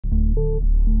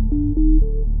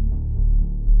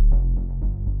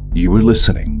You are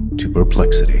listening to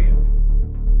Perplexity.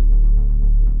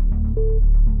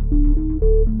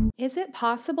 Is it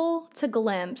possible to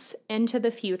glimpse into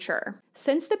the future?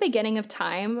 Since the beginning of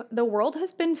time, the world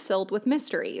has been filled with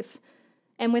mysteries.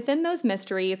 And within those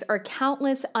mysteries are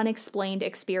countless unexplained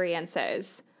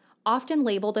experiences, often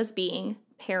labeled as being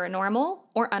paranormal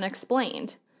or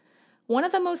unexplained. One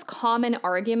of the most common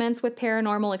arguments with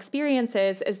paranormal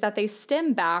experiences is that they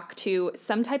stem back to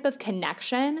some type of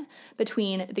connection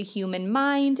between the human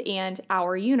mind and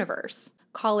our universe.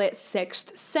 Call it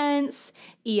sixth sense,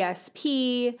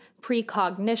 ESP,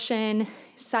 precognition,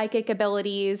 psychic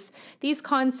abilities. These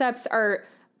concepts are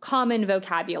common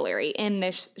vocabulary in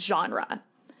this genre.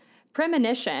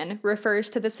 Premonition refers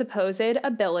to the supposed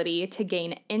ability to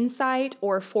gain insight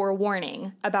or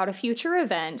forewarning about a future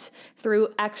event through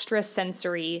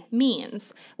extrasensory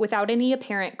means, without any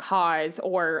apparent cause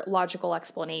or logical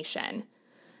explanation.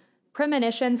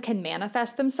 Premonitions can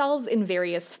manifest themselves in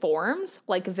various forms,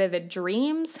 like vivid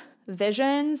dreams,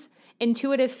 visions,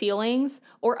 intuitive feelings,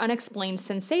 or unexplained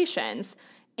sensations,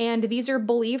 and these are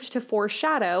believed to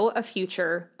foreshadow a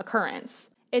future occurrence.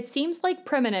 It seems like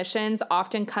premonitions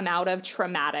often come out of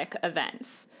traumatic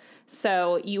events.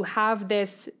 So you have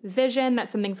this vision that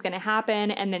something's going to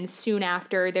happen, and then soon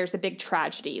after there's a big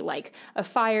tragedy, like a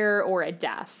fire or a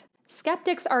death.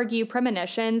 Skeptics argue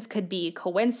premonitions could be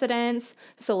coincidence,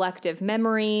 selective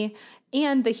memory,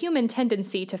 and the human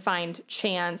tendency to find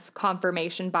chance,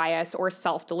 confirmation bias, or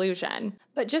self-delusion.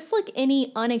 But just like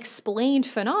any unexplained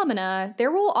phenomena,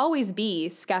 there will always be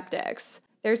skeptics.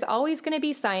 There's always going to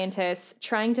be scientists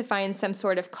trying to find some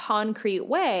sort of concrete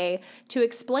way to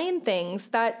explain things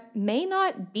that may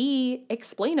not be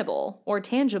explainable or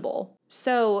tangible.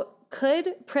 So,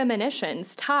 could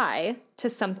premonitions tie to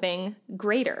something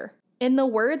greater? In the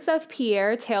words of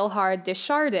Pierre Teilhard de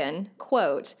Chardin,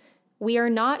 quote, "We are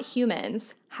not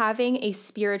humans having a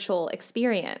spiritual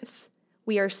experience.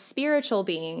 We are spiritual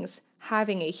beings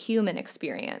having a human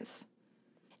experience."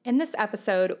 In this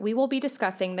episode, we will be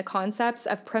discussing the concepts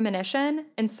of premonition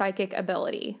and psychic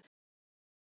ability.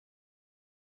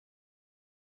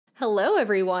 Hello,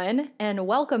 everyone, and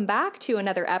welcome back to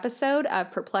another episode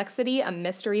of Perplexity, a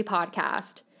Mystery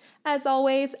Podcast. As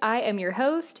always, I am your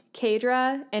host,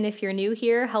 Kaydra, and if you're new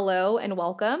here, hello and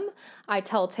welcome. I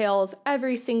tell tales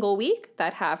every single week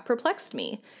that have perplexed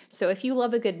me. So if you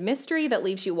love a good mystery that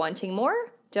leaves you wanting more,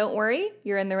 don't worry,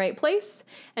 you're in the right place.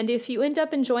 And if you end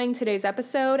up enjoying today's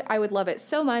episode, I would love it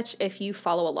so much if you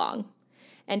follow along.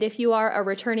 And if you are a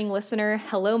returning listener,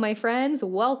 hello, my friends.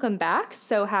 Welcome back.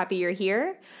 So happy you're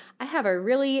here. I have a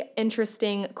really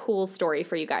interesting, cool story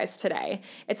for you guys today.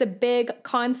 It's a big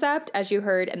concept, as you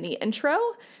heard in the intro.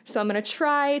 So I'm going to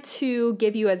try to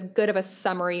give you as good of a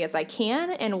summary as I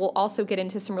can, and we'll also get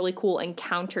into some really cool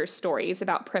encounter stories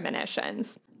about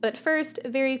premonitions. But first,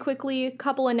 very quickly, a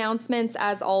couple announcements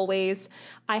as always.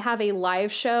 I have a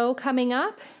live show coming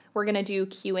up. We're going to do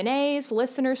Q&As,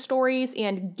 listener stories,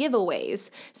 and giveaways.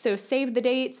 So save the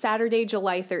date, Saturday,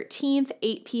 July 13th,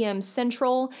 8 p.m.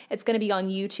 Central. It's going to be on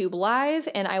YouTube Live,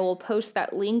 and I will post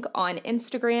that link on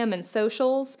Instagram and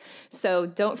socials. So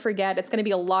don't forget, it's going to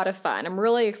be a lot of fun. I'm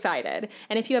really excited.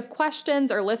 And if you have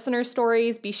questions or listener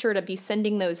stories, be sure to be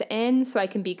sending those in so I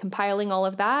can be compiling all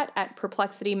of that at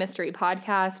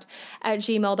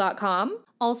perplexitymysterypodcast@gmail.com.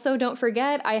 Also, don't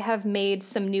forget, I have made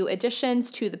some new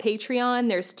additions to the Patreon.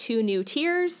 There's 2 new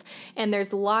tiers, and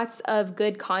there's lots of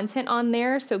good content on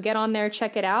there, so get on there,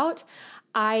 check it out.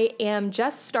 I am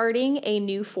just starting a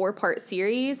new 4-part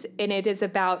series, and it is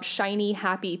about shiny,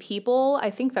 happy people.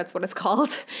 I think that's what it's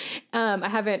called. I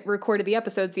haven't recorded the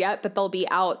episodes yet, but they'll be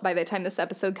out by the time this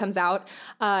episode comes out.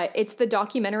 It's the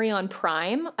documentary on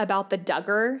Prime about the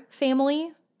Duggar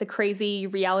family, the crazy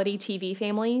reality TV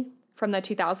family from the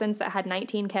 2000s that had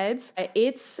 19 kids.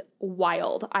 It's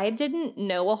wild. I didn't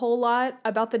know a whole lot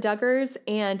about the Duggars,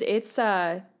 and it's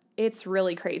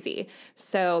really crazy.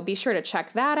 So be sure to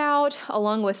check that out,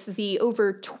 along with the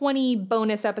over 20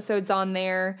 bonus episodes on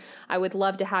there. I would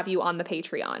love to have you on the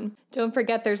Patreon. Don't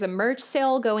forget there's a merch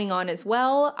sale going on as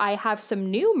well. I have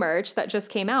some new merch that just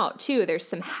came out too. There's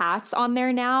some hats on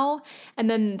there now, and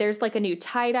then there's like a new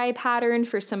tie-dye pattern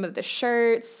for some of the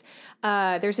shirts.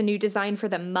 There's a new design for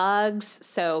the mugs,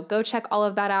 so go check all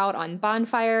of that out on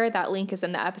Bonfire. That link is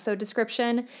in the episode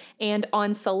description. And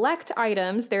on select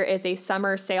items, there is a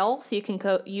summer sale, so you can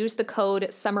use the code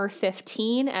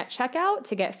SUMMER15 at checkout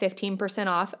to get 15%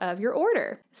 off of your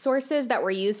order. Sources that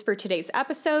were used for today's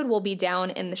episode will be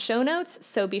down in the show notes,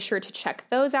 so be sure to check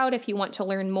those out if you want to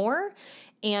learn more.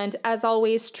 And as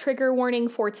always, trigger warning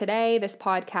for today, this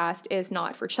podcast is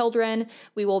not for children.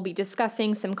 We will be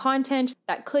discussing some content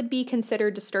that could be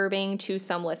considered disturbing to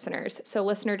some listeners, so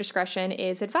listener discretion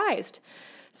is advised.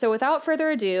 So without further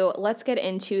ado, let's get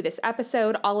into this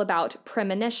episode all about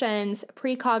premonitions,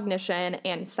 precognition,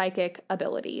 and psychic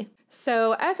ability.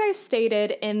 So as I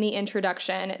stated in the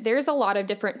introduction, there's a lot of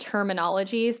different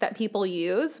terminologies that people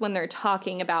use when they're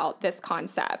talking about this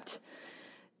concept.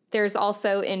 There's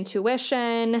also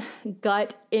intuition,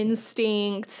 gut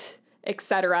instinct,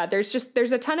 etc.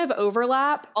 There's a ton of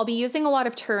overlap. I'll be using a lot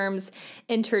of terms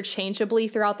interchangeably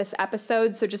throughout this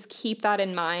episode, so just keep that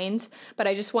in mind. But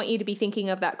I just want you to be thinking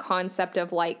of that concept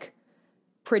of like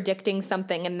predicting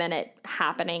something and then it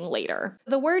happening later.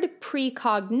 The word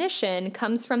precognition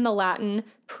comes from the Latin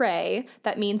pre,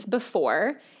 that means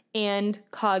before, and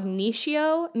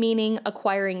cognitio, meaning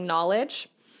acquiring knowledge.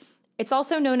 It's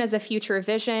also known as a future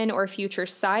vision or future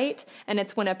sight, and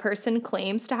it's when a person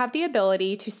claims to have the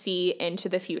ability to see into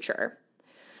the future.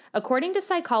 According to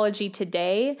Psychology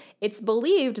Today, it's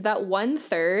believed that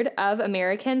 1/3 of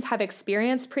Americans have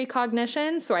experienced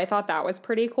precognition, so I thought that was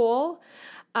pretty cool.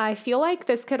 I feel like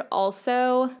this could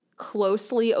also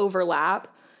closely overlap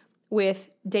with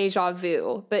déjà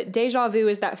vu, but déjà vu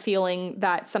is that feeling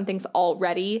that something's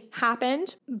already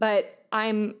happened, but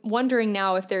I'm wondering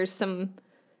now if there's some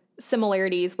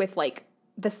similarities with like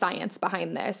the science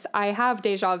behind this. I have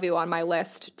déjà vu on my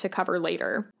list to cover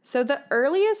later. So the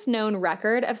earliest known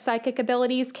record of psychic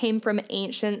abilities came from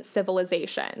ancient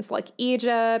civilizations like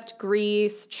Egypt,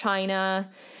 Greece, China.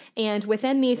 And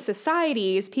within these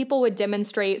societies, people would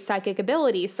demonstrate psychic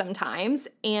abilities sometimes,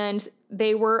 and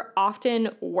they were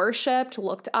often worshipped,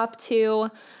 looked up to.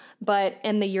 But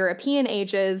in the European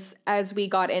ages, as we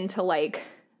got into like,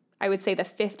 I would say the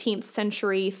 15th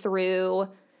century through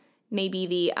maybe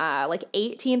the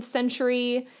 18th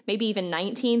century, maybe even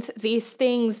 19th, these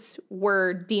things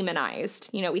were demonized.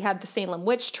 You know, we had the Salem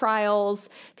witch trials.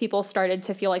 People started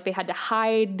to feel like they had to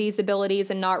hide these abilities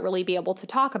and not really be able to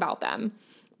talk about them.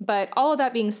 But all of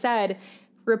that being said,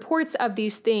 reports of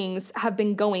these things have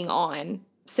been going on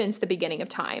since the beginning of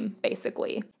time,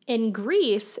 basically. In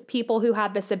Greece, people who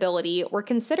had this ability were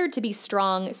considered to be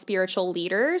strong spiritual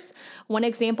leaders. One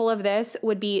example of this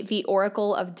would be the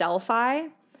Oracle of Delphi.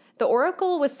 The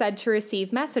oracle was said to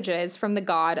receive messages from the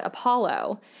god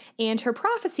Apollo, and her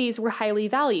prophecies were highly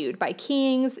valued by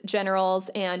kings, generals,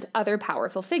 and other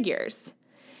powerful figures.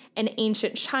 In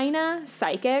ancient China,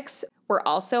 psychics were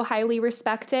also highly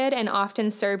respected and often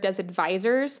served as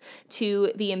advisors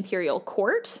to the imperial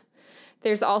court.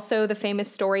 There's also the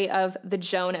famous story of the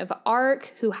Joan of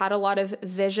Arc, who had a lot of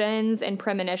visions and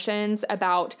premonitions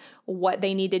about what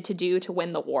they needed to do to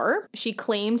win the war. She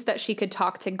claimed that she could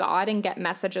talk to God and get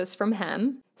messages from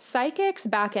him. Psychics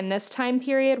back in this time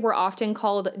period were often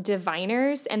called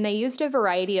diviners, and they used a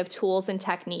variety of tools and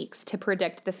techniques to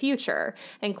predict the future,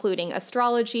 including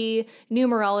astrology,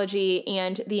 numerology,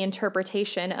 and the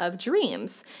interpretation of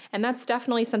dreams. And that's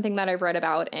definitely something that I've read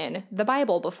about in the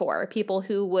Bible before. People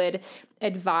who would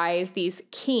advise these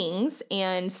kings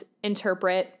and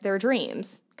interpret their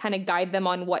dreams, kind of guide them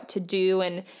on what to do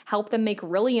and help them make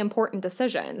really important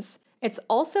decisions. It's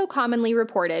also commonly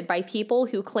reported by people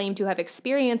who claim to have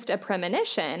experienced a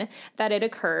premonition that it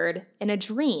occurred in a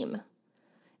dream.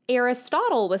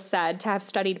 Aristotle was said to have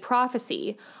studied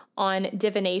prophecy on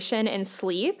divination and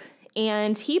sleep,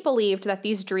 and he believed that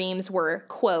these dreams were,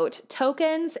 quote,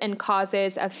 tokens and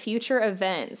causes of future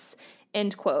events,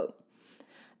 end quote.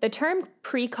 The term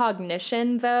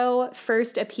precognition, though,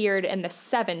 first appeared in the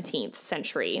 17th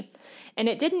century, and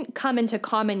it didn't come into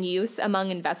common use among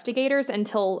investigators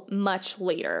until much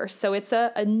later, so it's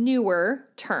a newer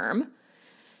term.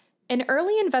 An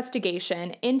early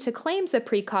investigation into claims of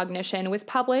precognition was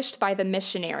published by the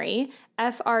missionary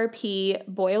F.R.P.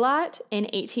 Boylat in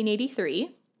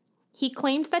 1883. He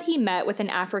claimed that he met with an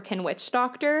African witch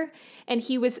doctor, and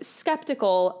he was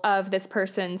skeptical of this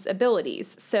person's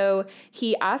abilities. So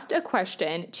he asked a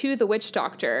question to the witch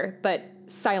doctor, but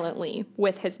silently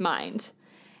with his mind.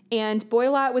 And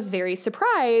Boylat was very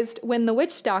surprised when the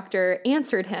witch doctor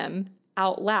answered him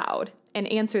out loud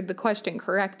and answered the question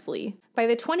correctly. By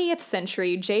the 20th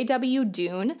century, J.W.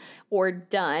 Dunne, or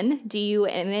Dunne,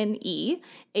 D-U-N-N-E,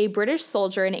 a British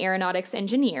soldier and aeronautics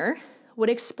engineer, would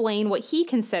explain what he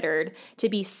considered to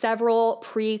be several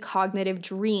precognitive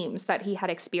dreams that he had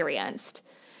experienced.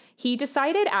 He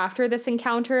decided after this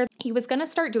encounter he was going to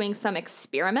start doing some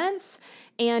experiments,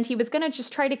 and he was going to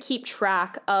just try to keep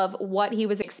track of what he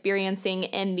was experiencing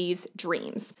in these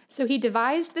dreams. So he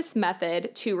devised this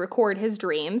method to record his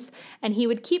dreams, and he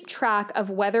would keep track of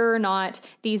whether or not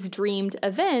these dreamed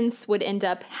events would end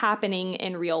up happening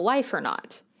in real life or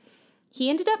not. He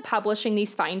ended up publishing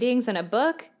these findings in a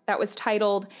book that was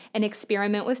titled An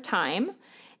Experiment with Time.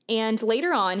 And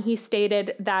later on, he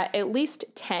stated that at least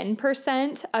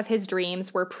 10% of his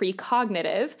dreams were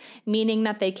precognitive, meaning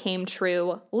that they came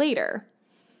true later.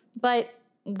 But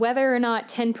whether or not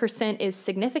 10% is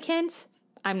significant,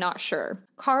 I'm not sure.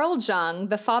 Carl Jung,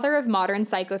 the father of modern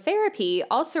psychotherapy,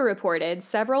 also reported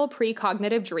several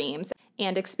precognitive dreams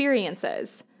and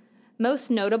experiences.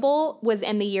 Most notable was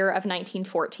in the year of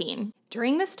 1914.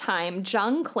 During this time,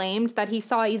 Jung claimed that he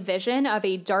saw a vision of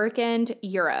a darkened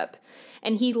Europe,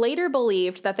 and he later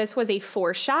believed that this was a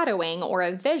foreshadowing or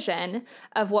a vision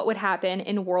of what would happen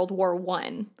in World War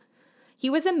I. He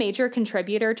was a major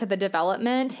contributor to the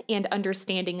development and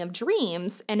understanding of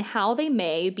dreams and how they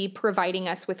may be providing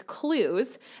us with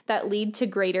clues that lead to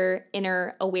greater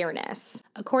inner awareness.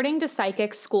 According to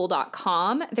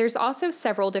psychicschool.com, there's also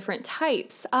several different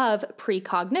types of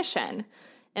precognition: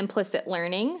 implicit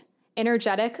learning,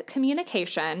 energetic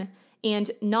communication,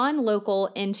 and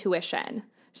non-local intuition.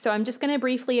 So I'm just going to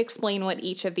briefly explain what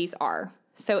each of these are.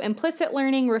 So implicit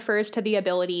learning refers to the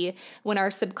ability when our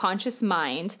subconscious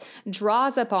mind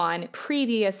draws upon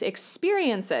previous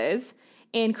experiences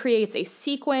and creates a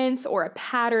sequence or a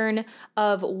pattern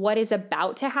of what is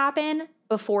about to happen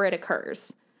before it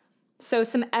occurs. So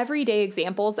some everyday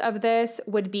examples of this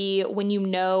would be when you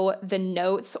know the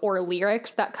notes or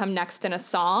lyrics that come next in a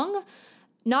song,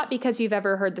 not because you've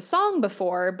ever heard the song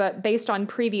before, but based on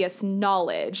previous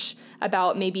knowledge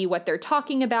about maybe what they're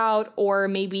talking about, or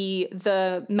maybe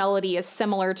the melody is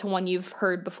similar to one you've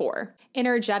heard before.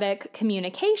 Energetic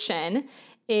communication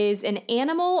is an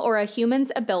animal or a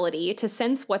human's ability to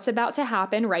sense what's about to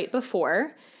happen right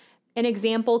before. An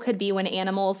example could be when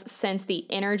animals sense the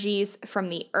energies from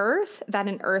the earth, that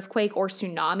an earthquake or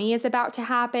tsunami is about to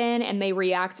happen, and they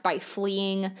react by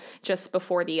fleeing just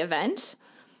before the event.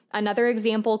 Another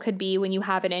example could be when you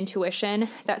have an intuition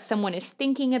that someone is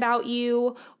thinking about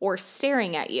you or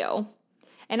staring at you.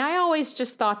 And I always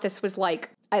just thought this was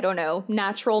like, I don't know,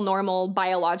 natural, normal,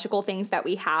 biological things that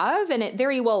we have, and it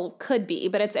very well could be,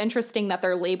 but it's interesting that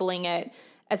they're labeling it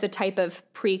as a type of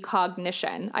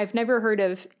precognition. I've never heard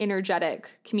of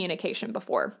energetic communication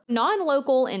before.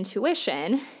 Non-local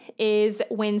intuition is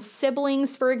when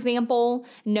siblings, for example,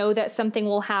 know that something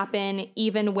will happen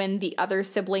even when the other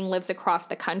sibling lives across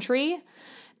the country.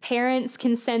 Parents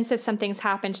can sense if something's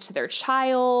happened to their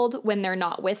child when they're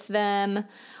not with them,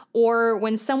 or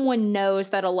when someone knows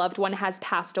that a loved one has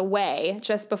passed away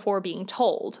just before being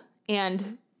told.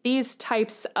 And these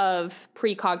types of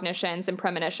precognitions and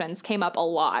premonitions came up a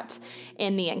lot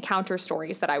in the encounter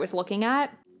stories that I was looking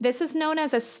at. This is known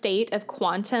as a state of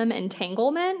quantum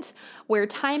entanglement, where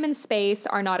time and space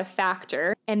are not a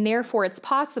factor, and therefore it's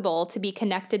possible to be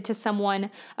connected to someone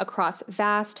across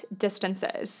vast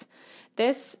distances.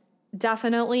 This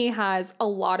definitely has a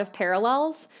lot of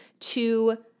parallels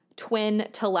to twin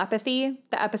telepathy.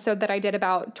 The episode that I did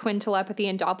about twin telepathy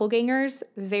and doppelgangers,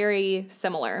 very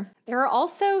similar. There are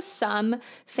also some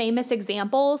famous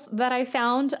examples that I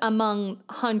found among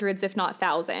hundreds, if not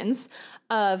thousands,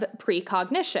 of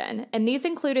precognition. And these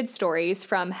included stories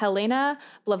from Helena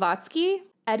Blavatsky,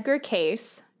 Edgar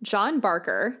Cayce, John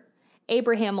Barker,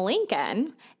 Abraham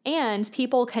Lincoln, and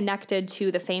people connected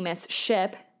to the famous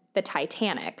ship, the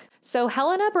Titanic. So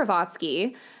Helena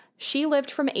Blavatsky, she lived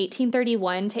from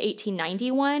 1831 to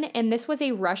 1891, and this was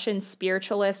a Russian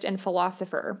spiritualist and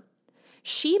philosopher.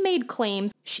 She made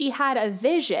claims she had a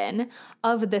vision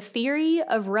of the theory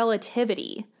of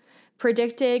relativity,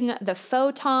 predicting the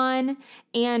photon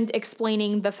and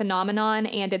explaining the phenomenon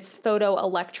and its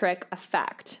photoelectric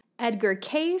effect. Edgar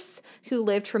Cayce, who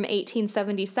lived from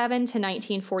 1877 to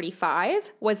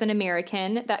 1945, was an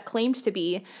American that claimed to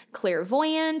be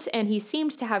clairvoyant, and he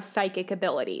seemed to have psychic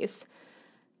abilities.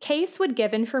 Cayce would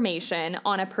give information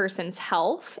on a person's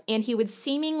health, and he would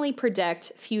seemingly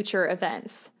predict future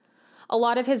events. A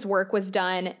lot of his work was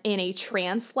done in a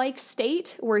trance-like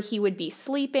state where he would be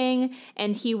sleeping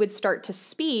and he would start to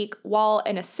speak while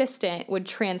an assistant would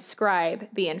transcribe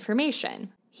the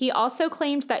information. He also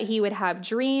claimed that he would have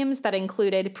dreams that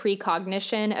included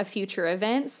precognition of future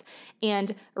events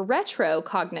and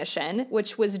retrocognition,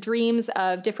 which was dreams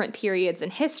of different periods in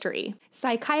history.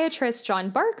 Psychiatrist John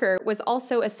Barker was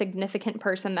also a significant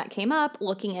person that came up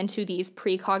looking into these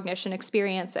precognition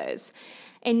experiences.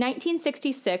 In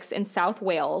 1966 in South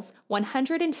Wales,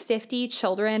 150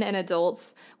 children and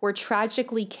adults were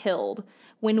tragically killed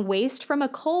when waste from a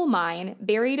coal mine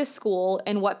buried a school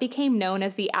in what became known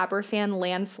as the Aberfan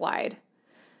landslide.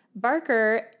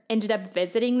 Barker ended up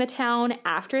visiting the town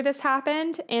after this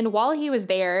happened, and while he was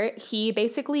there, he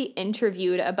basically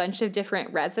interviewed a bunch of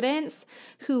different residents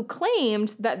who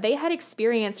claimed that they had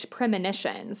experienced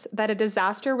premonitions, that a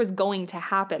disaster was going to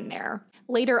happen there.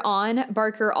 Later on,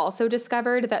 Barker also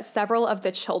discovered that several of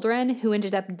the children who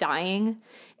ended up dying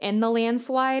in the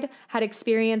landslide had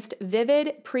experienced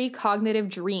vivid precognitive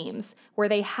dreams where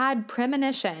they had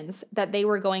premonitions that they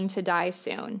were going to die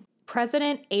soon.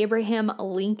 President Abraham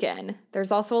Lincoln,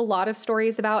 there's also a lot of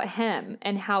stories about him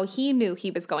and how he knew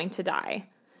he was going to die.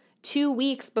 2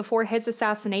 weeks before his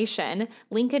assassination,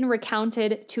 Lincoln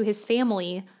recounted to his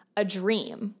family a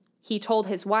dream. He told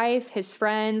his wife, his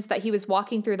friends, that he was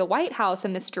walking through the White House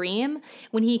in this dream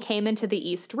when he came into the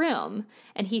East Room,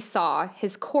 and he saw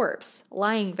his corpse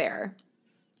lying there.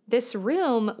 This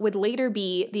room would later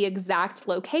be the exact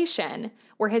location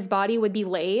where his body would be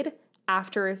laid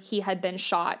after he had been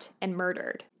shot and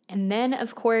murdered. And then,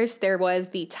 of course, there was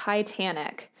the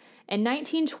Titanic. In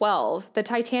 1912, the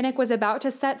Titanic was about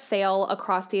to set sail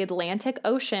across the Atlantic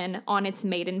Ocean on its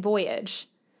maiden voyage.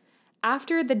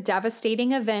 After the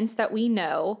devastating events that we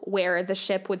know, where the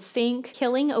ship would sink,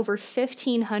 killing over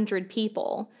 1,500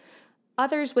 people,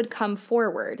 others would come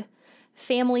forward.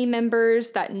 Family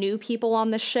members that knew people on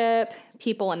the ship,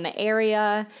 people in the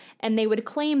area, and they would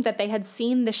claim that they had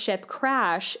seen the ship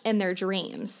crash in their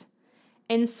dreams.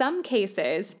 In some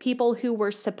cases, people who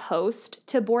were supposed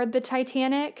to board the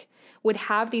Titanic would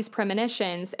have these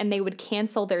premonitions and they would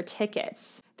cancel their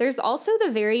tickets. There's also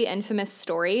the very infamous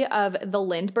story of the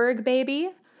Lindbergh baby.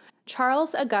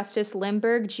 Charles Augustus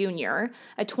Lindbergh Jr.,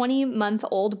 a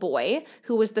 20-month-old boy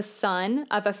who was the son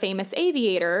of a famous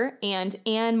aviator and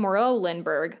Anne Moreau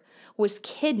Lindbergh, was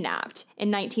kidnapped in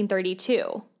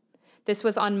 1932. This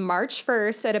was on March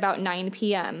 1st at about 9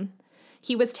 p.m.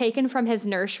 He was taken from his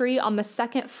nursery on the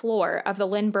second floor of the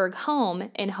Lindbergh home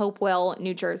in Hopewell,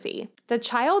 New Jersey. The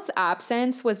child's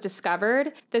absence was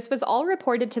discovered. This was all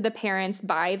reported to the parents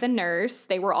by the nurse.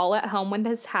 They were all at home when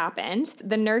this happened.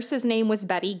 The nurse's name was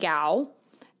Betty Gow.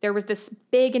 There was this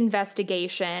big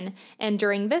investigation, and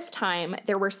during this time,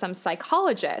 there were some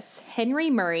psychologists,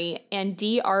 Henry Murray and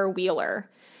D.R. Wheeler.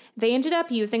 They ended up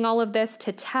using all of this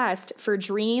to test for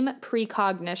dream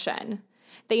precognition.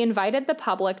 They invited the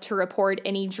public to report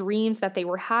any dreams that they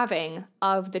were having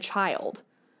of the child.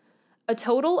 A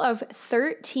total of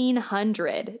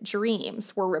 1,300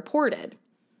 dreams were reported,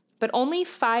 but only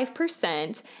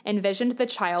 5% envisioned the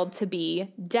child to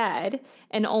be dead,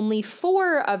 and only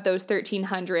 4 of those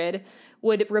 1,300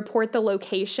 would report the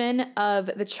location of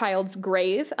the child's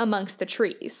grave amongst the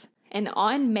trees. And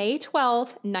on May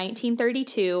 12,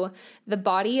 1932, the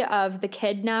body of the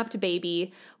kidnapped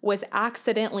baby was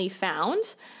accidentally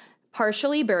found,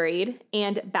 partially buried,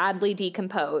 and badly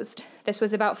decomposed. This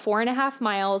was about 4.5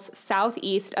 miles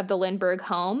southeast of the Lindbergh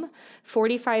home,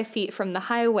 45 feet from the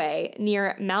highway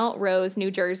near Mount Rose,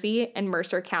 New Jersey, in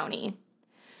Mercer County.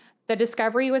 The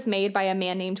discovery was made by a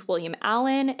man named William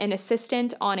Allen, an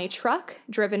assistant on a truck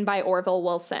driven by Orville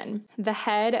Wilson. The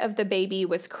head of the baby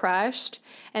was crushed,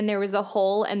 and there was a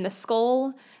hole in the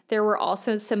skull. There were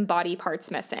also some body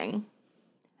parts missing.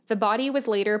 The body was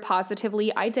later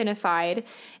positively identified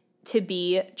to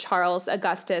be Charles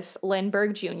Augustus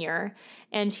Lindbergh Jr.,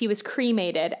 and he was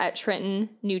cremated at Trenton,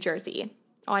 New Jersey,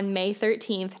 on May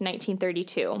 13,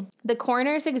 1932. The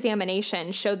coroner's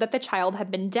examination showed that the child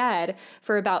had been dead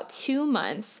for about 2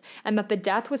 months and that the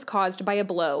death was caused by a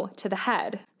blow to the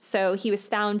head. So he was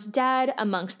found dead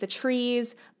amongst the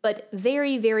trees, but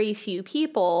very, very few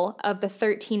people of the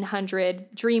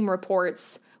 1,300 dream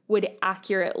reports would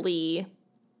accurately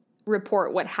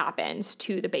report what happened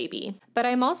to the baby. But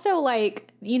I'm also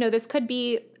like, this could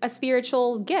be a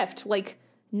spiritual gift. Like,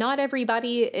 not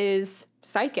everybody is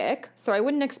psychic, so I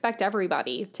wouldn't expect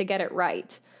everybody to get it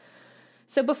right.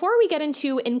 So before we get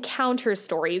into encounter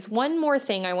stories, one more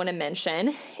thing I want to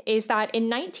mention is that in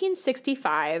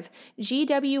 1965,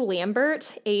 G.W.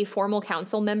 Lambert, a formal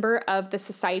council member of the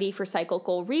Society for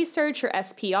Psychical Research, or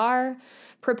SPR,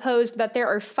 proposed that there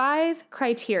are 5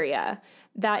 criteria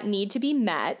that need to be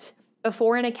met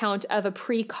before an account of a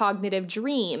precognitive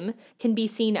dream can be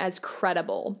seen as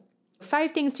credible.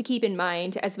 5 things to keep in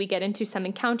mind as we get into some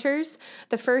encounters.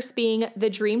 The first being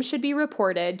the dream should be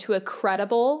reported to a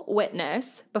credible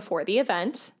witness before the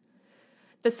event.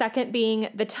 The second being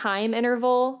the time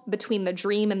interval between the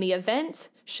dream and the event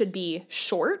should be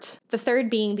short. The third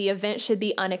being the event should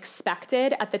be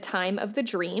unexpected at the time of the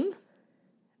dream.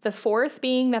 The fourth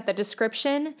being that the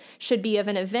description should be of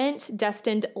an event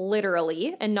destined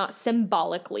literally and not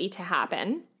symbolically to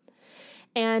happen.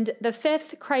 And the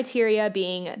fifth criteria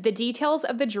being the details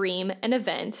of the dream and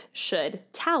event should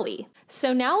tally.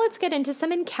 So now let's get into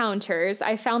some encounters.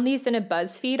 I found these in a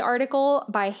BuzzFeed article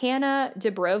by Hannah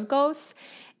Dubrovgos,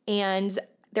 and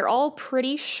they're all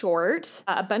pretty short.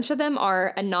 A bunch of them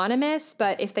are anonymous,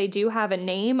 but if they do have a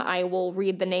name, I will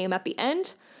read the name at the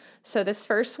end. So this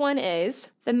first one is,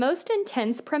 the most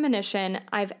intense premonition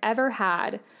I've ever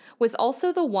had was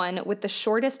also the one with the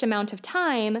shortest amount of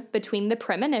time between the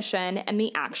premonition and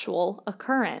the actual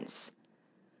occurrence.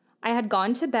 I had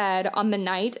gone to bed on the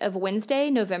night of Wednesday,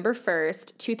 November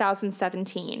 1st,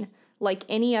 2017, like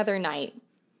any other night.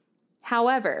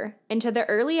 However, into the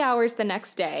early hours the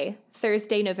next day,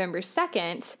 Thursday, November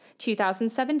 2nd,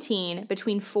 2017,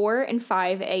 between 4 and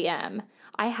 5 a.m.,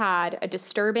 I had a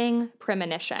disturbing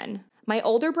premonition. My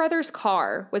older brother's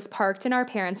car was parked in our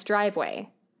parents' driveway.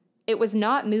 It was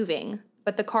not moving,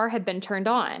 but the car had been turned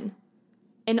on,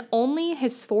 and only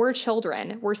his 4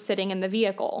 children were sitting in the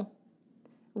vehicle.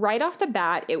 Right off the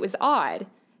bat, it was odd,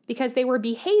 because they were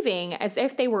behaving as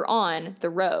if they were on the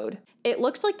road. It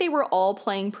looked like they were all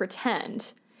playing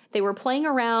pretend. They were playing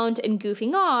around and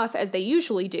goofing off as they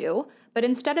usually do, but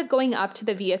instead of going up to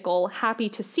the vehicle happy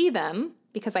to see them,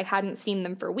 because I hadn't seen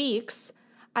them for weeks,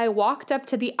 I walked up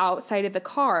to the outside of the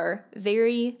car,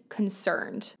 very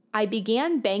concerned. I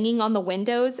began banging on the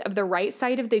windows of the right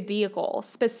side of the vehicle,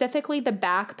 specifically the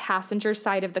back passenger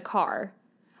side of the car.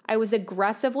 I was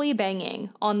aggressively banging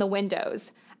on the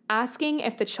windows, asking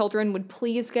if the children would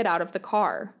please get out of the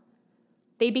car.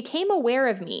 They became aware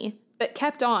of me, but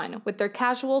kept on with their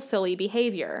casual, silly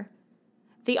behavior.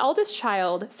 The eldest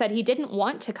child said he didn't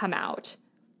want to come out,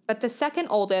 but the second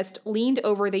oldest leaned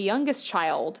over the youngest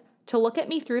child to look at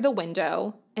me through the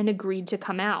window and agreed to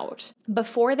come out.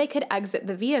 Before they could exit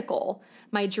the vehicle,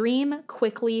 my dream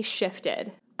quickly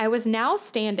shifted. I was now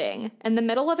standing in the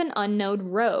middle of an unknown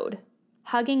road,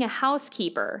 hugging a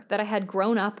housekeeper that I had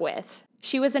grown up with.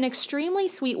 She was an extremely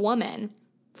sweet woman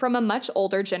from a much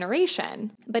older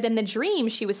generation, but in the dream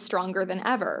she was stronger than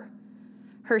ever.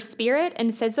 Her spirit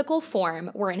and physical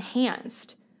form were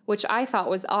enhanced, which I thought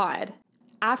was odd.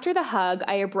 After the hug,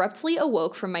 I abruptly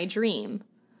awoke from my dream.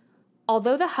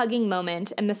 Although the hugging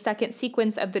moment and the second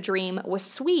sequence of the dream was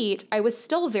sweet, I was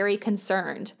still very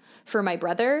concerned for my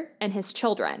brother and his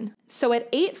children. So at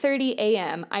 8:30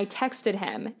 a.m., I texted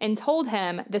him and told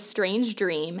him the strange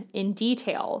dream in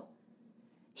detail.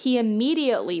 He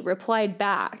immediately replied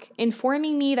back,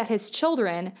 informing me that his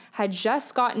children had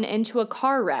just gotten into a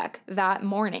car wreck that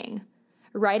morning,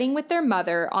 riding with their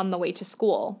mother on the way to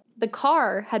school. The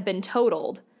car had been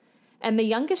totaled, and the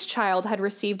youngest child had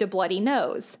received a bloody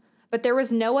nose, but there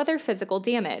was no other physical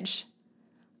damage.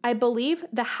 I believe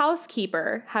the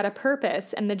housekeeper had a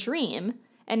purpose in the dream,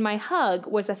 and my hug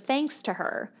was a thanks to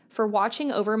her for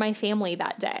watching over my family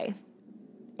that day.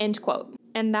 End quote.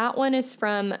 And that one is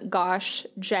from Gosh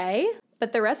J,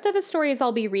 but the rest of the stories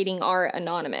I'll be reading are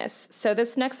anonymous. So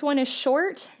this next one is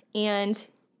short, and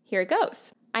here it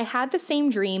goes. I had the same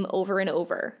dream over and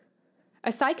over.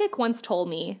 A psychic once told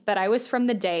me that I was from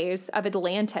the days of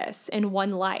Atlantis in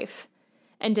one life,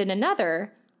 and in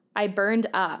another, I burned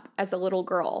up as a little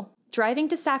girl. Driving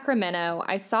to Sacramento,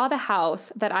 I saw the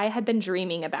house that I had been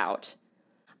dreaming about.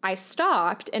 I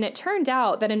stopped, and it turned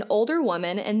out that an older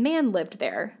woman and man lived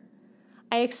there.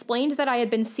 I explained that I had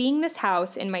been seeing this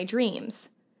house in my dreams.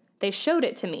 They showed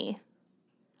it to me.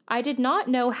 I did not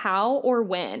know how or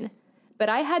when, but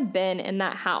I had been in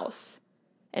that house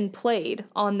and played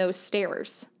on those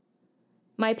stairs.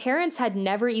 My parents had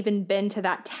never even been to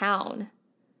that town.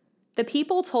 The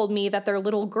people told me that their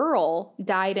little girl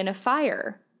died in a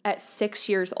fire at 6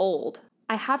 years old.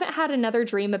 I haven't had another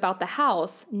dream about the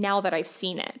house now that I've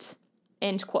seen it.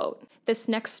 End quote. This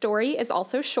next story is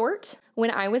also short.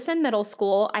 When I was in middle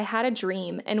school, I had a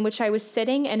dream in which I was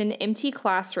sitting in an empty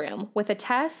classroom with a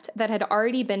test that had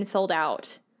already been filled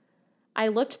out. I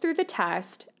looked through the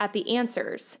test at the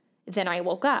answers, then I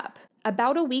woke up.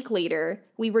 About a week later,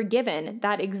 we were given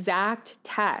that exact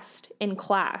test in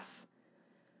class.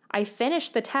 I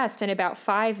finished the test in about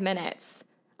 5 minutes.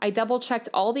 I double-checked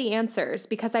all the answers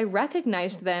because I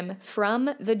recognized them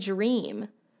from the dream.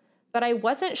 But I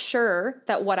wasn't sure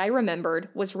that what I remembered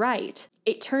was right.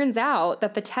 It turns out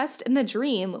that the test in the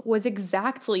dream was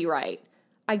exactly right.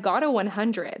 I got a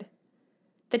 100.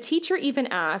 The teacher even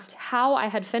asked how I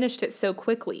had finished it so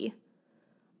quickly.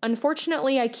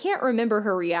 Unfortunately, I can't remember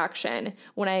her reaction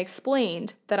when I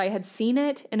explained that I had seen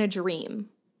it in a dream.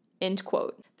 End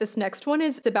quote. This next one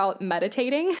is about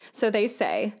meditating. So they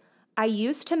say, I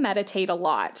used to meditate a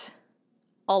lot.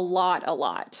 A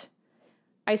lot.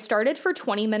 I started for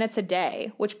 20 minutes a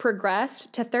day, which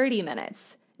progressed to 30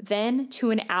 minutes, then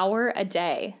to an hour a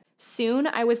day. Soon,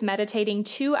 I was meditating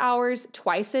 2 hours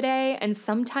twice a day and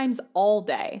sometimes all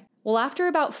day. Well, after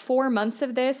about 4 months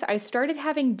of this, I started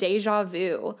having deja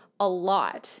vu a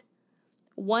lot.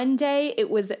 One day, it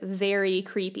was very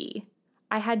creepy.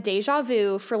 I had deja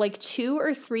vu for like 2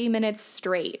 or 3 minutes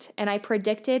straight, and I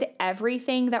predicted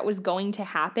everything that was going to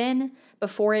happen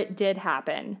before it did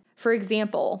happen. For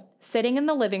example, sitting in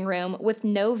the living room with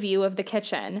no view of the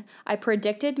kitchen, I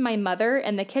predicted my mother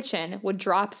in the kitchen would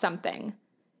drop something.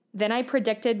 Then I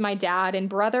predicted my dad and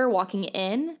brother walking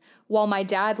in, while my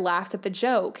dad laughed at the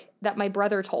joke that my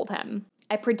brother told him.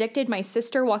 I predicted my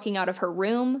sister walking out of her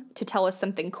room to tell us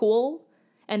something cool,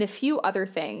 and a few other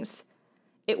things.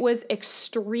 It was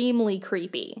extremely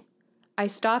creepy. I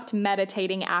stopped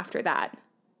meditating after that."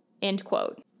 End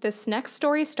quote. This next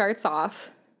story starts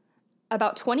off,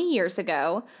 "About 20 years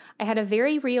ago, I had a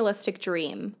very realistic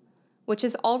dream, which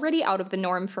is already out of the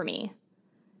norm for me.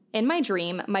 In my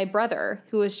dream, my brother,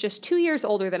 who was just 2 years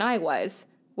older than I was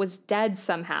dead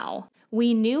somehow.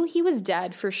 We knew he was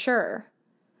dead for sure,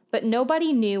 but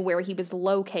nobody knew where he was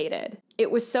located. It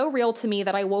was so real to me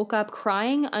that I woke up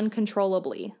crying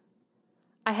uncontrollably.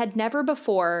 I had never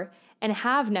before and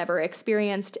have never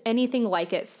experienced anything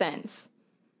like it since.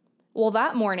 Well,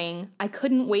 that morning, I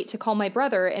couldn't wait to call my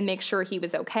brother and make sure he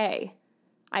was okay.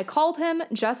 I called him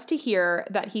just to hear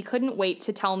that he couldn't wait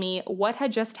to tell me what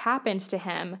had just happened to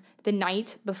him the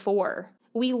night before.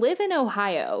 We live in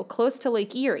Ohio, close to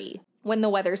Lake Erie. When the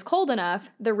weather's cold enough,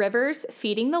 the rivers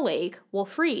feeding the lake will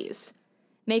freeze,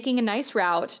 making a nice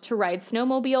route to ride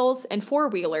snowmobiles and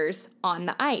four-wheelers on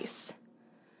the ice.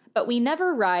 But we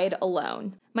never ride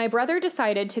alone. My brother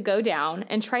decided to go down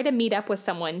and try to meet up with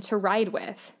someone to ride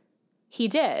with. He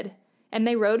did, and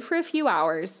they rode for a few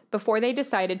hours before they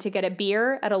decided to get a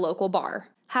beer at a local bar.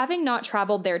 Having not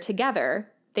traveled there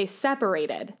together, they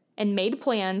separated and made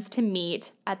plans to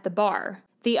meet at the bar.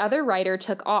 The other rider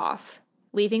took off,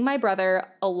 leaving my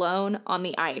brother alone on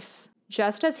the ice.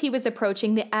 Just as he was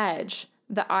approaching the edge,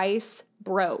 the ice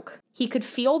broke. He could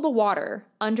feel the water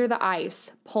under the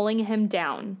ice pulling him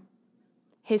down.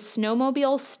 His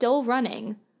snowmobile, still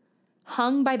running,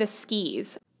 hung by the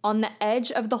skis on the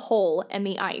edge of the hole in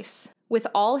the ice. With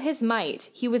all his might,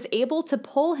 he was able to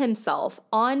pull himself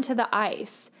onto the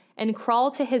ice and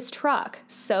crawl to his truck,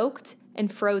 soaked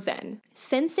and frozen.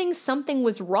 Sensing something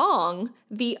was wrong,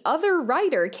 the other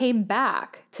rider came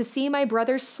back to see my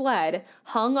brother's sled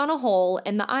hung on a hole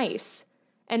in the ice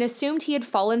and assumed he had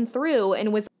fallen through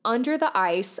and was under the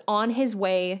ice on his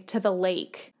way to the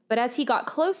lake. But as he got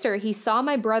closer, he saw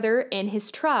my brother in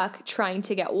his truck trying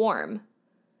to get warm.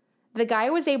 The guy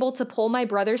was able to pull my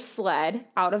brother's sled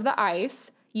out of the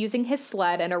ice using his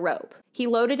sled and a rope. He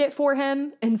loaded it for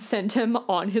him and sent him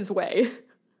on his way.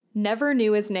 Never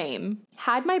knew his name.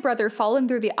 Had my brother fallen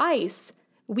through the ice,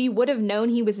 we would have known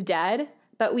he was dead,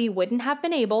 but we wouldn't have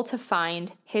been able to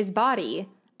find his body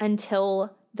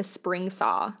until the spring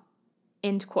thaw."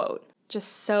 End quote. Just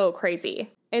so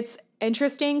crazy. It's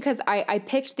interesting because I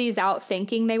picked these out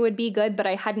thinking they would be good, but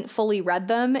I hadn't fully read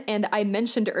them. And I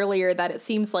mentioned earlier that it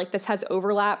seems like this has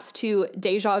overlaps to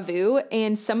deja vu,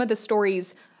 and some of the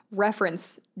stories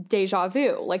reference deja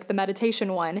vu, like the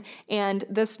meditation one. And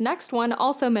this next one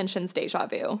also mentions deja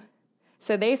vu.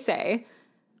 So they say,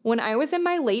 "When I was in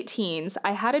my late teens,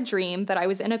 I had a dream that I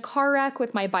was in a car wreck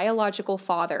with my biological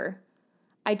father.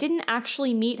 I didn't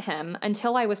actually meet him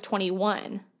until I was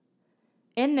 21.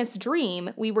 In this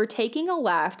dream, we were taking a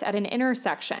left at an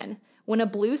intersection when a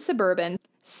blue Suburban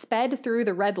sped through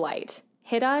the red light,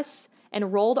 hit us,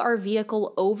 and rolled our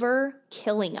vehicle over,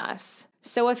 killing us.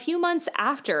 So a few months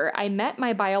after I met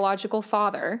my biological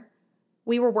father,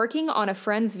 we were working on a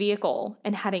friend's vehicle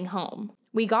and heading home.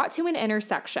 We got to an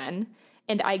intersection,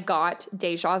 and I got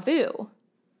deja vu.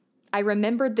 I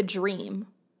remembered the dream.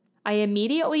 I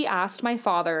immediately asked my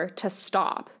father to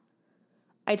stop.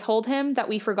 I told him that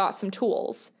we forgot some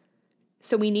tools,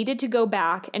 so we needed to go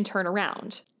back and turn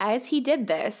around. As he did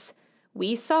this,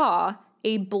 we saw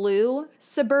a blue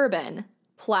Suburban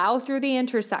plow through the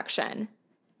intersection,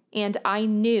 and I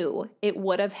knew it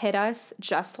would have hit us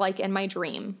just like in my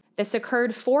dream. This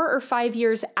occurred 4 or 5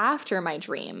 years after my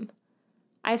dream.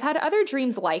 I've had other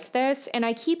dreams like this, and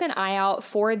I keep an eye out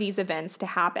for these events to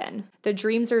happen. The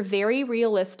dreams are very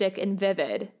realistic and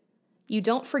vivid. You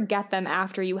don't forget them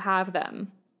after you have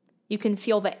them. You can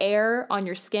feel the air on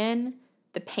your skin,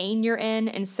 the pain you're in,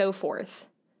 and so forth.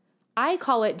 I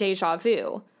call it deja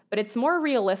vu, but it's more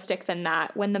realistic than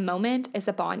that when the moment is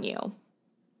upon you."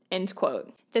 End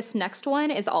quote. This next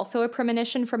one is also a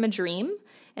premonition from a dream,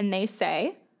 and they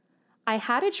say, I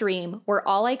had a dream where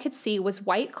all I could see was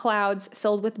white clouds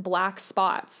filled with black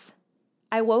spots.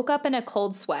 I woke up in a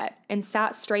cold sweat and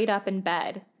sat straight up in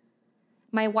bed.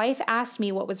 My wife asked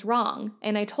me what was wrong,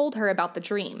 and I told her about the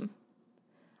dream.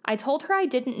 I told her I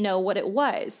didn't know what it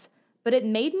was, but it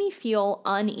made me feel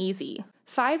uneasy.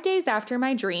 5 days after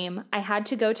my dream, I had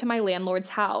to go to my landlord's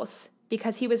house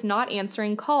because he was not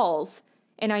answering calls,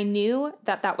 and I knew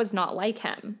that that was not like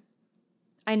him.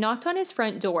 I knocked on his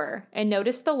front door and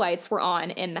noticed the lights were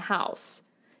on in the house,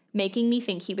 making me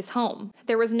think he was home.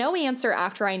 There was no answer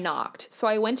after I knocked, so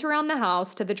I went around the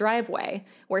house to the driveway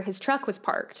where his truck was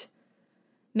parked.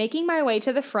 Making my way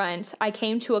to the front, I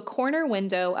came to a corner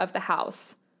window of the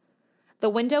house. The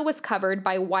window was covered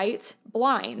by white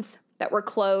blinds that were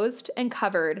closed and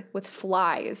covered with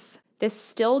flies. This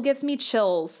still gives me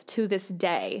chills to this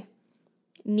day.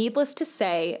 Needless to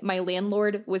say, my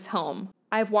landlord was home.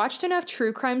 I've watched enough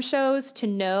true crime shows to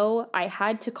know I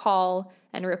had to call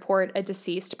and report a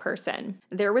deceased person.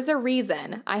 There was a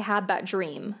reason I had that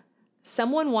dream.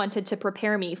 Someone wanted to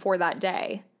prepare me for that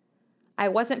day. I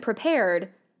wasn't prepared,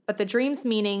 but the dream's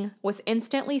meaning was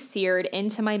instantly seared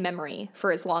into my memory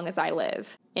for as long as I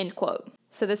live." End quote.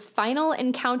 So this final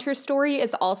encounter story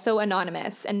is also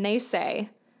anonymous, and they say,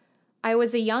 I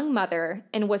was a young mother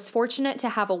and was fortunate to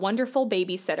have a wonderful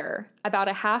babysitter about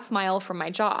a half-mile from my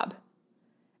job.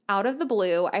 Out of the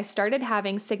blue, I started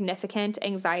having significant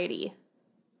anxiety.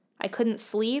 I couldn't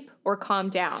sleep or calm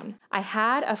down. I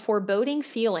had a foreboding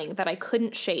feeling that I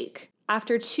couldn't shake.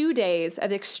 After 2 days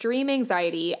of extreme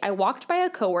anxiety, I walked by a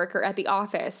coworker at the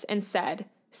office and said,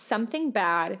 "Something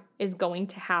bad is going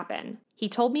to happen." He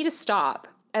told me to stop,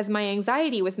 as my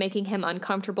anxiety was making him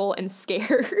uncomfortable and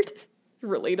scared.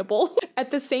 Relatable.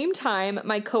 At the same time,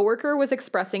 my coworker was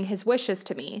expressing his wishes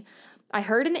to me. I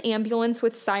heard an ambulance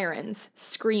with sirens,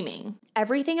 screaming.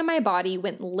 Everything in my body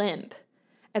went limp,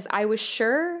 as I was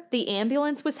sure the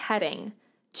ambulance was heading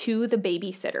to the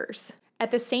babysitters.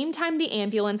 At the same time the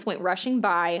ambulance went rushing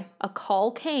by, a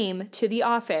call came to the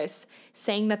office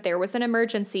saying that there was an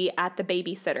emergency at the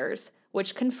babysitters,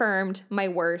 which confirmed my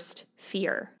worst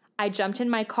fear. I jumped in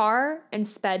my car and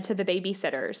sped to the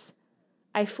babysitters.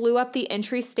 I flew up the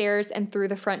entry stairs and through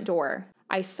the front door.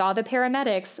 I saw the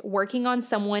paramedics working on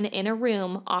someone in a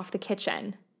room off the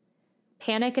kitchen.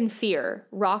 Panic and fear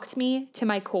rocked me to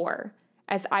my core,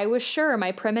 as I was sure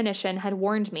my premonition had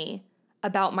warned me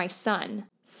about my son.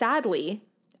 Sadly,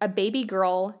 a baby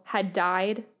girl had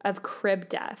died of crib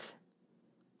death.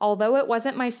 Although it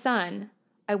wasn't my son,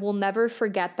 I will never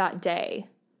forget that day.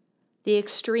 The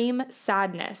extreme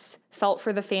sadness felt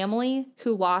for the family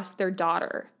who lost their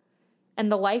daughter,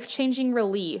 and the life-changing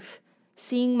relief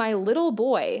seeing my little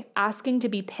boy asking to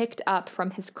be picked up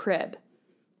from his crib.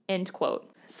 End quote.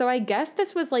 So I guess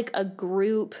this was like a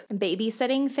group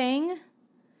babysitting thing.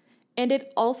 And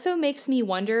it also makes me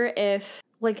wonder if,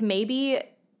 like, maybe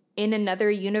in another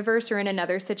universe or in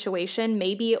another situation,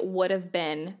 maybe it would have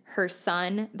been her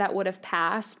son that would have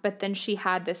passed, but then she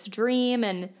had this dream,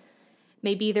 and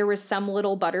maybe there was some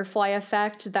little butterfly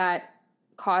effect that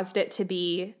caused it to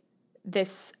be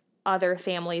this other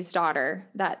family's daughter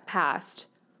that passed.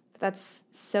 That's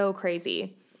so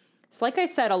crazy. So like I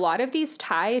said, a lot of these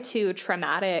tie to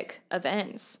traumatic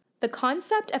events. The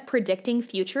concept of predicting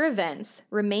future events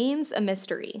remains a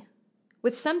mystery,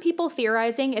 with some people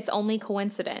theorizing it's only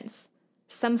coincidence,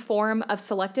 some form of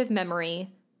selective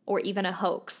memory, or even a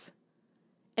hoax.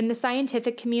 In the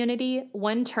scientific community,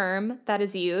 one term that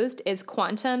is used is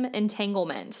quantum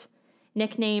entanglement,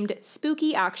 nicknamed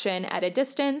spooky action at a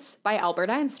distance by Albert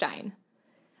Einstein,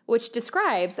 which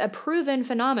describes a proven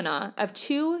phenomena of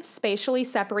two spatially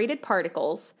separated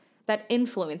particles that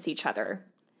influence each other,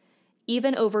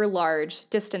 even over large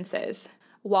distances.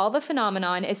 While the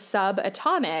phenomenon is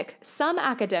subatomic, some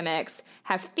academics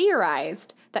have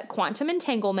theorized that quantum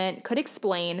entanglement could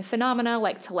explain phenomena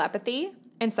like telepathy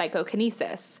and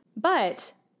psychokinesis.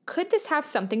 But could this have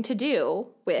something to do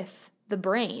with the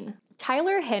brain?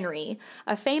 Tyler Henry,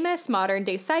 a famous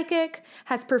modern-day psychic,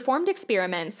 has performed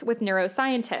experiments with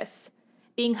neuroscientists,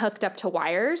 being hooked up to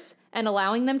wires and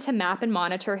allowing them to map and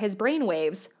monitor his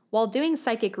brainwaves while doing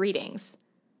psychic readings.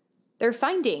 Their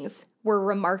findings were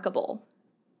remarkable.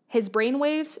 His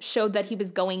brainwaves showed that he was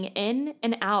going in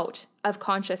and out of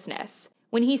consciousness.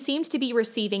 When he seemed to be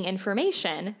receiving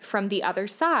information from the other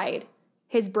side,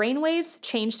 his brainwaves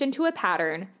changed into a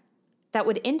pattern that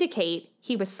would indicate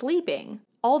he was sleeping,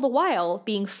 all the while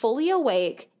being fully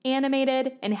awake,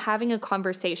 animated, and having a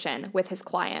conversation with his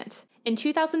client. In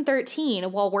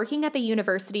 2013, while working at the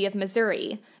University of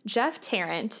Missouri, Jeff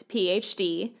Tarrant,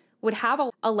 PhD, would have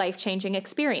a life-changing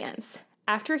experience.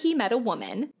 after he met a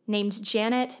woman named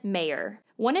Janet Mayer.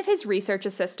 One of his research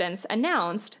assistants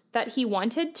announced that he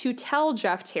wanted to tell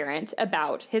Jeff Tarrant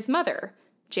about his mother,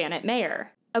 Janet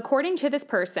Mayer. According to this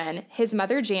person, his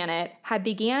mother Janet had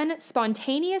began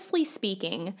spontaneously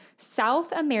speaking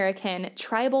South American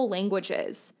tribal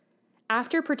languages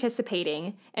after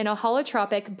participating in a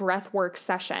holotropic breathwork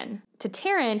session. To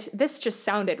Tarrant, this just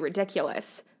sounded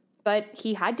ridiculous, but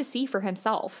he had to see for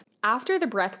himself. After the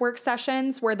breathwork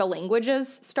sessions where the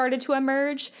languages started to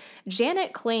emerge,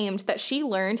 Janet claimed that she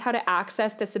learned how to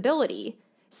access this ability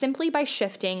simply by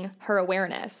shifting her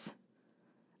awareness.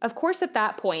 Of course, at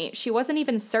that point, she wasn't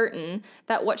even certain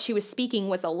that what she was speaking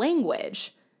was a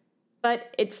language,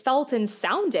 but it felt and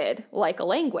sounded like a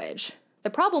language.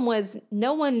 The problem was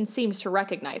no one seems to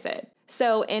recognize it.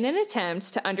 So in an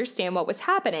attempt to understand what was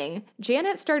happening,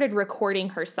 Janet started recording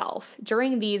herself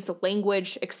during these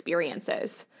language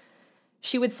experiences.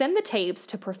 She would send the tapes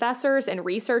to professors and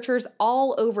researchers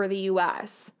all over the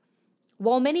US.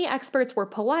 While many experts were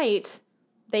polite,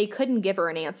 they couldn't give her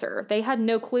an answer. They had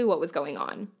no clue what was going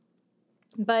on.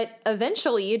 But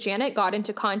eventually, Janet got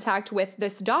into contact with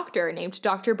this doctor named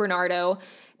Dr. Bernardo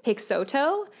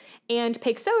Peixoto, and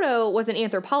Peixoto was an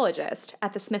anthropologist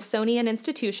at the Smithsonian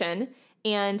Institution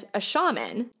and a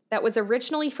shaman that was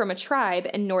originally from a tribe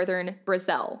in northern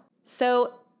Brazil.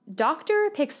 So Dr.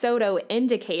 Peixoto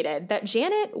indicated that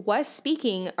Janet was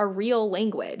speaking a real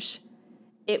language.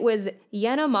 It was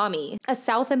Yanomami, a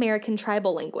South American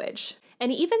tribal language.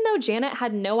 And even though Janet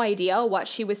had no idea what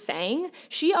she was saying,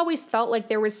 she always felt like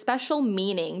there was special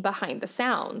meaning behind the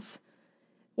sounds.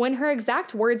 When her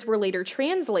exact words were later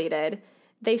translated,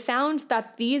 they found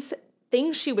that these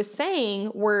things she was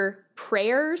saying were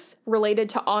prayers related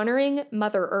to honoring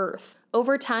Mother Earth.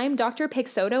 Over time, Dr.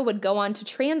 Peixoto would go on to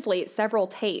translate several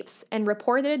tapes and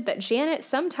reported that Janet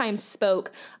sometimes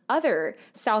spoke other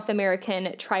South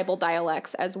American tribal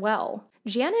dialects as well.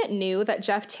 Janet knew that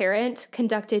Jeff Tarrant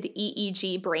conducted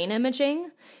EEG brain imaging,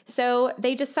 so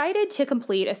they decided to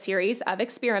complete a series of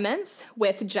experiments,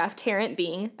 with Jeff Tarrant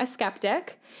being a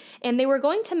skeptic, and they were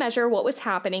going to measure what was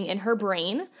happening in her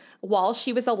brain while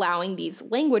she was allowing these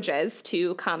languages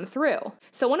to come through.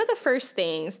 So one of the first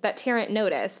things that Tarrant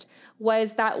noticed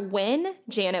was that when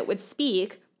Janet would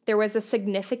speak, there was a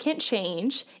significant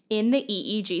change in the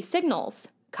EEG signals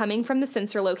coming from the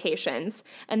sensor locations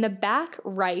in the back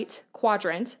right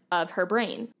quadrant of her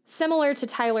brain. Similar to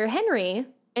Tyler Henry,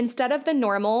 instead of the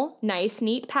normal, nice,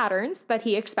 neat patterns that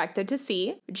he expected to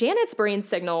see, Janet's brain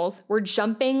signals were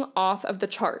jumping off of the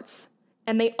charts,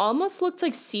 and they almost looked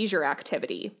like seizure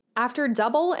activity. After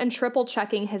double and triple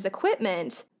checking his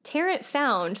equipment, Tarrant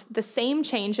found the same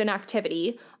change in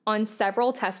activity on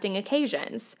several testing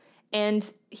occasions,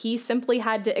 and he simply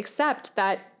had to accept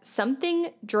that something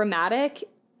dramatic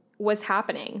was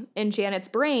happening in Janet's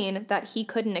brain that he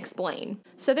couldn't explain.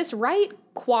 So this right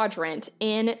quadrant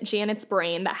in Janet's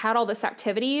brain that had all this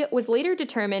activity was later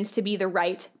determined to be the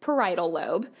right parietal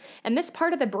lobe, and this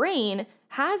part of the brain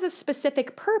has a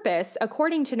specific purpose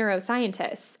according to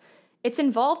neuroscientists. It's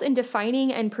involved in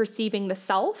defining and perceiving the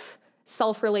self,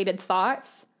 self-related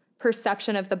thoughts,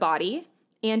 perception of the body,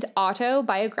 and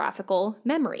autobiographical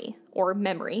memory, or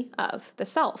memory of the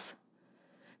self.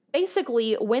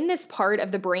 Basically, when this part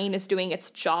of the brain is doing its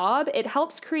job, it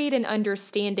helps create an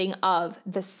understanding of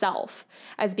the self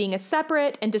as being a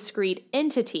separate and discrete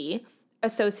entity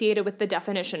associated with the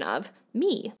definition of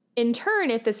me. In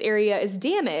turn, if this area is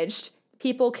damaged,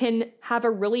 people can have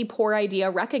a really poor idea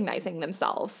recognizing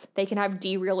themselves. They can have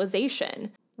derealization.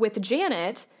 With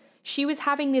Janet, she was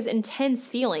having these intense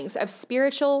feelings of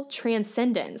spiritual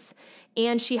transcendence,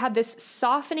 and she had this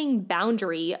softening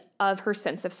boundary of her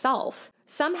sense of self.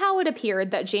 Somehow it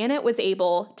appeared that Janet was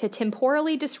able to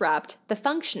temporally disrupt the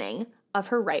functioning of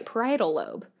her right parietal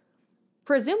lobe,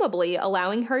 presumably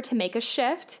allowing her to make a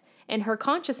shift in her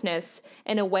consciousness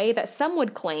in a way that some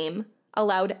would claim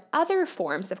allowed other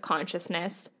forms of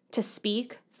consciousness to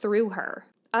speak through her.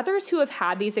 Others who have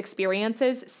had these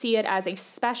experiences see it as a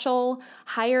special,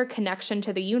 higher connection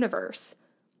to the universe,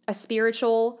 a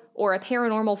spiritual or a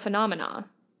paranormal phenomena,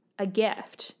 a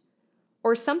gift,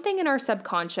 or something in our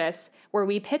subconscious where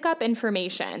we pick up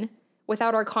information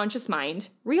without our conscious mind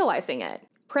realizing it.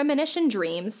 Premonition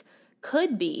dreams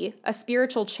could be a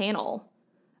spiritual channel,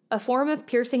 a form of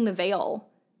piercing the veil,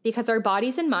 because our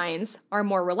bodies and minds are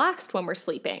more relaxed when we're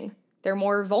sleeping. They're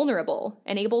more vulnerable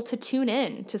and able to tune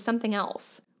in to something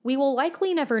else. We will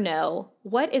likely never know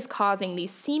what is causing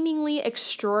these seemingly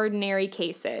extraordinary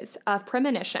cases of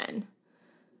premonition,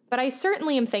 but I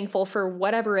certainly am thankful for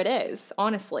whatever it is,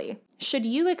 honestly. Should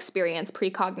you experience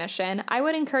precognition, I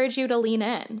would encourage you to lean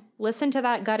in, listen to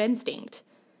that gut instinct.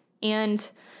 And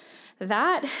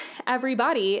that,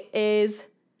 everybody, is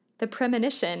the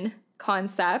premonition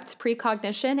concept,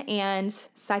 precognition, and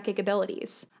psychic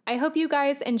abilities. I hope you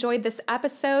guys enjoyed this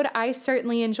episode. I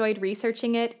certainly enjoyed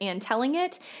researching it and telling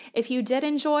it. If you did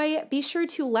enjoy, be sure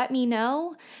to let me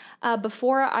know.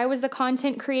 Before I was a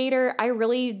content creator, I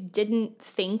really didn't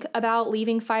think about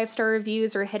leaving 5-star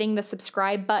reviews or hitting the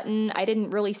subscribe button. I didn't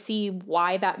really see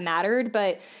why that mattered,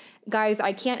 but guys,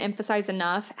 I can't emphasize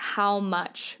enough how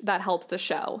much that helps the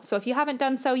show. So if you haven't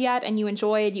done so yet and you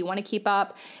enjoyed, you want to keep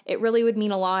up, it really would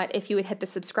mean a lot if you would hit the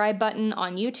subscribe button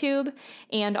on YouTube,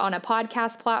 and on a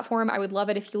podcast platform, I would love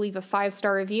it if you leave a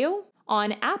 5-star review.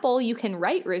 On Apple, you can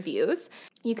write reviews.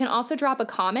 You can also drop a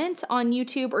comment on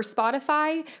YouTube or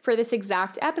Spotify for this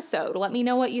exact episode. Let me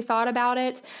know what you thought about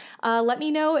it. Let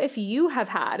me know if you have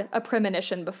had a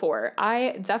premonition before.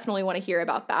 I definitely want to hear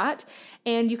about that.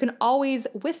 And you can always,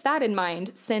 with that in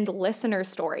mind, send listener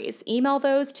stories. Email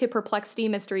those to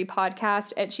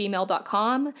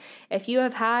perplexitymysterypodcast@gmail.com. If you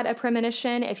have had a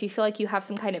premonition, if you feel like you have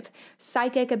some kind of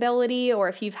psychic ability, or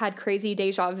if you've had crazy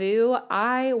deja vu,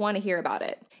 I want to hear about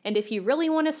it. And if you really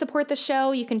want to support the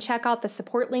show, you can check out the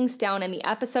support links down in the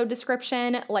episode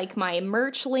description, like my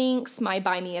merch links, my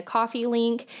Buy Me a Coffee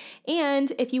link.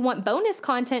 And if you want bonus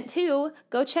content too,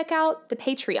 go check out the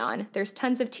Patreon. There's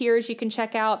tons of tiers you can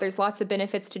check out. There's lots of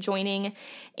benefits to joining.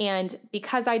 And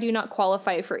because I do not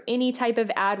qualify for any type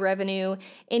of ad revenue,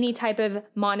 any type of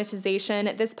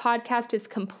monetization, this podcast is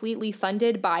completely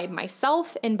funded by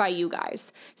myself and by you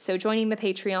guys. So joining the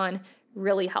Patreon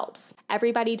really helps.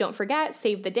 Everybody, don't forget,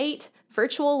 save the date.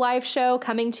 Virtual live show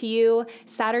coming to you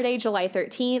Saturday, July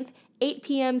 13th, 8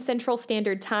 p.m. Central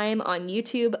Standard Time on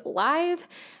YouTube live.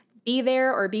 Be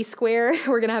there or be square.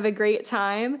 We're going to have a great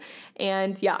time.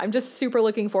 And yeah, I'm just super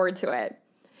looking forward to it.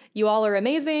 You all are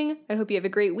amazing. I hope you have a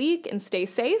great week and stay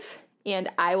safe. And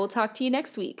I will talk to you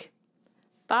next week.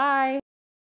 Bye.